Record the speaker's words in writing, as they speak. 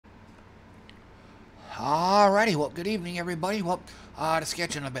Alrighty, well, good evening, everybody. Well, to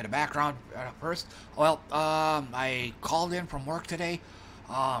sketch in a bit of background first. Well, I called in from work today.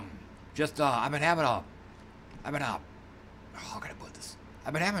 Um, I've been, how can I put this?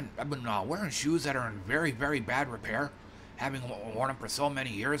 I've been wearing shoes that are in very, very bad repair. Having worn them for so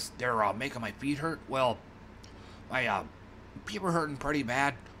many years, they're making my feet hurt. Well, my feet were hurting pretty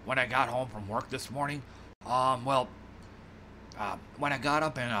bad when I got home from work this morning. Well, when I got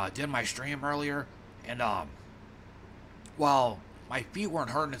up and did my stream earlier, and while my feet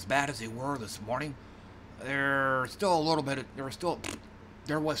weren't hurting as bad as they were this morning, there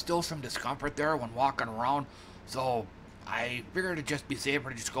was still some discomfort there when walking around. So I figured it'd just be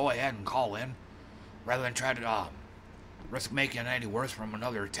safer to just go ahead and call in rather than try to risk making it any worse from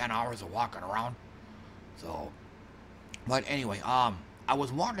another 10 hours of walking around. So, but anyway, I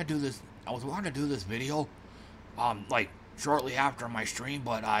was wanting to do this. I was wanting to do this video, like shortly after my stream,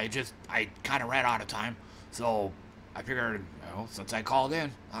 but I kind of ran out of time. So I figured, since I called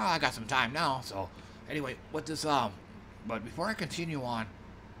in, I got some time now. So anyway, with this, but before I continue on,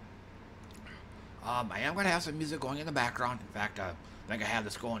 I am going to have some music going in the background. In fact, I think I have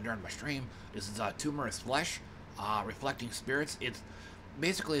this going during my stream. This is Tumorous Flesh, Reflecting Spirits. It's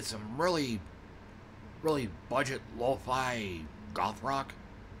basically some really, really budget lo-fi goth rock.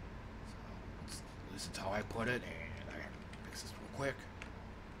 So this is how I put it, and I have to fix this real quick.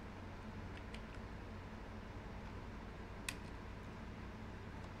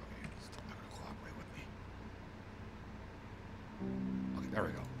 Okay, it's still not going to cooperate with me. Okay, there we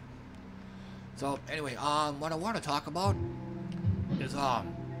go. So anyway, what I want to talk about is now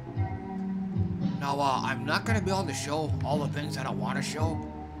I'm not going to be able to show all the things that I want to show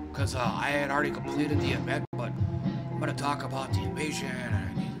because I had already completed the event, but I'm going to talk about the invasion, and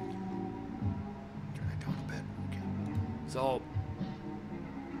I need to turn it down a bit. Okay.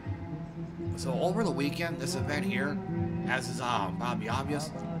 So over the weekend, this event here, as is probably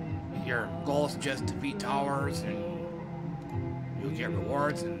obvious, your goal is just to defeat towers and you'll get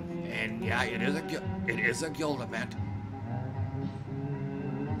rewards, and yeah, it is a guild event.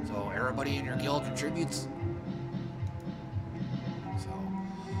 So everybody in your guild contributes. So,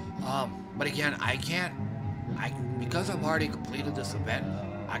 but again, because I've already completed this event,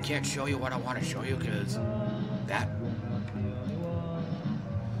 I can't show you what I want to show you because that.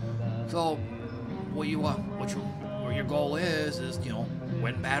 So, what your goal is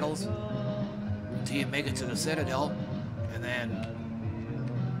win battles until you make it to the Citadel, and then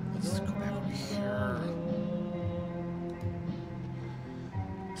let's go back over here.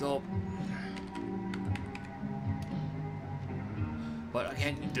 So, but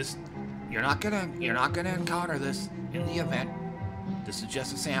again, you're not gonna encounter this in the event. This is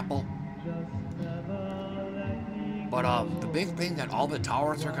just a sample. But the big thing that all the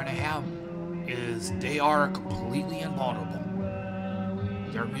towers are gonna have is they are completely invulnerable.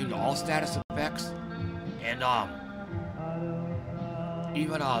 They're immune to all status effects, and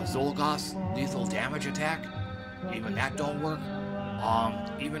even Zolgoth's lethal damage attack, even that don't work.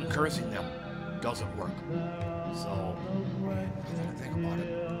 Even cursing them doesn't work. So, I think about it.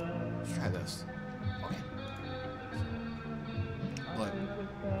 Let's try this. Okay.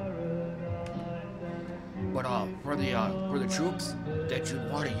 But for the troops that you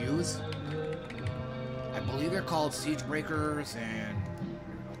want to use, I believe they're called siege breakers, and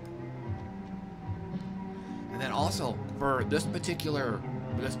then also for this particular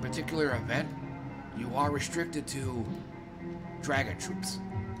event, you are restricted to dragon troops.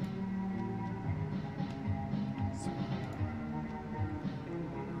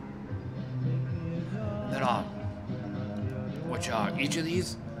 Then which each of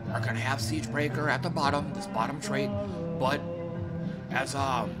these are gonna have siege breaker at the bottom, this bottom trait, but as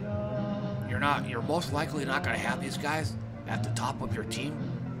you're most likely not gonna have these guys at the top of your team.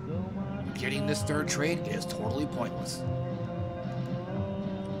 Getting this third trait is totally pointless.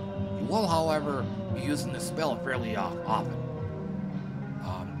 You will, however, be using this spell fairly often.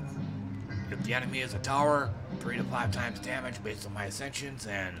 If the enemy is a tower, 3 to 5 times damage based on my ascensions,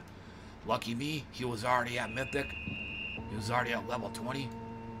 and lucky me, he was already at Mythic. He was already at level 20.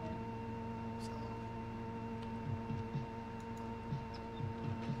 So,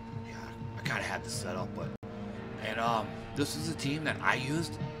 yeah, I kind of had this set up, and this is a team that I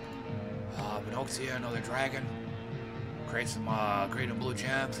used. Venoxia, another dragon. Create blue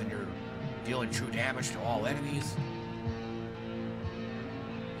gems, and you're dealing true damage to all enemies.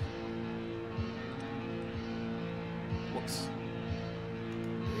 Whoops.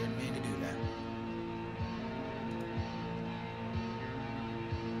 Didn't mean to do that.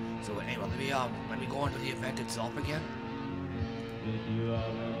 So anyway, let me go into the event itself again.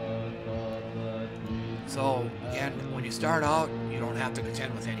 So again, when you start out, you don't have to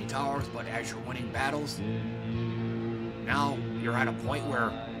contend with any towers, but as you're winning battles, now you're at a point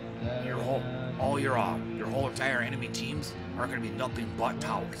where your whole entire enemy teams are going to be nothing but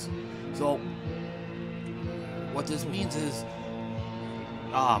towers. So what this means is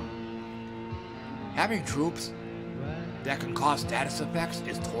having troops that can cause status effects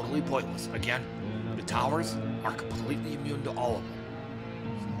is totally pointless. Again, the towers are completely immune to all of them.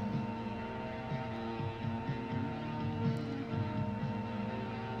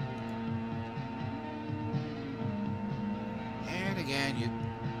 And again, you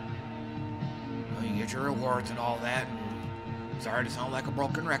get your rewards and all that. And sorry to sound like a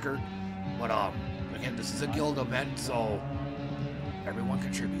broken record, but again, this is a guild event, so everyone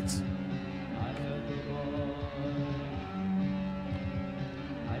contributes.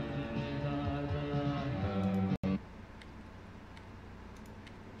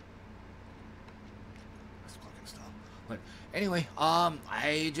 But anyway,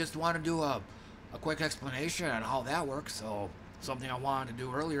 I just want to do a quick explanation on how that works. So something I wanted to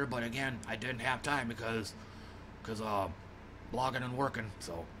do earlier, but again, I didn't have time because blogging and working,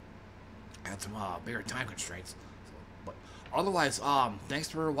 so I had some bigger time constraints. So, but otherwise, thanks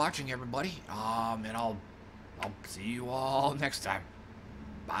for watching, everybody. And I'll see you all next time.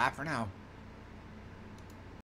 Bye for now.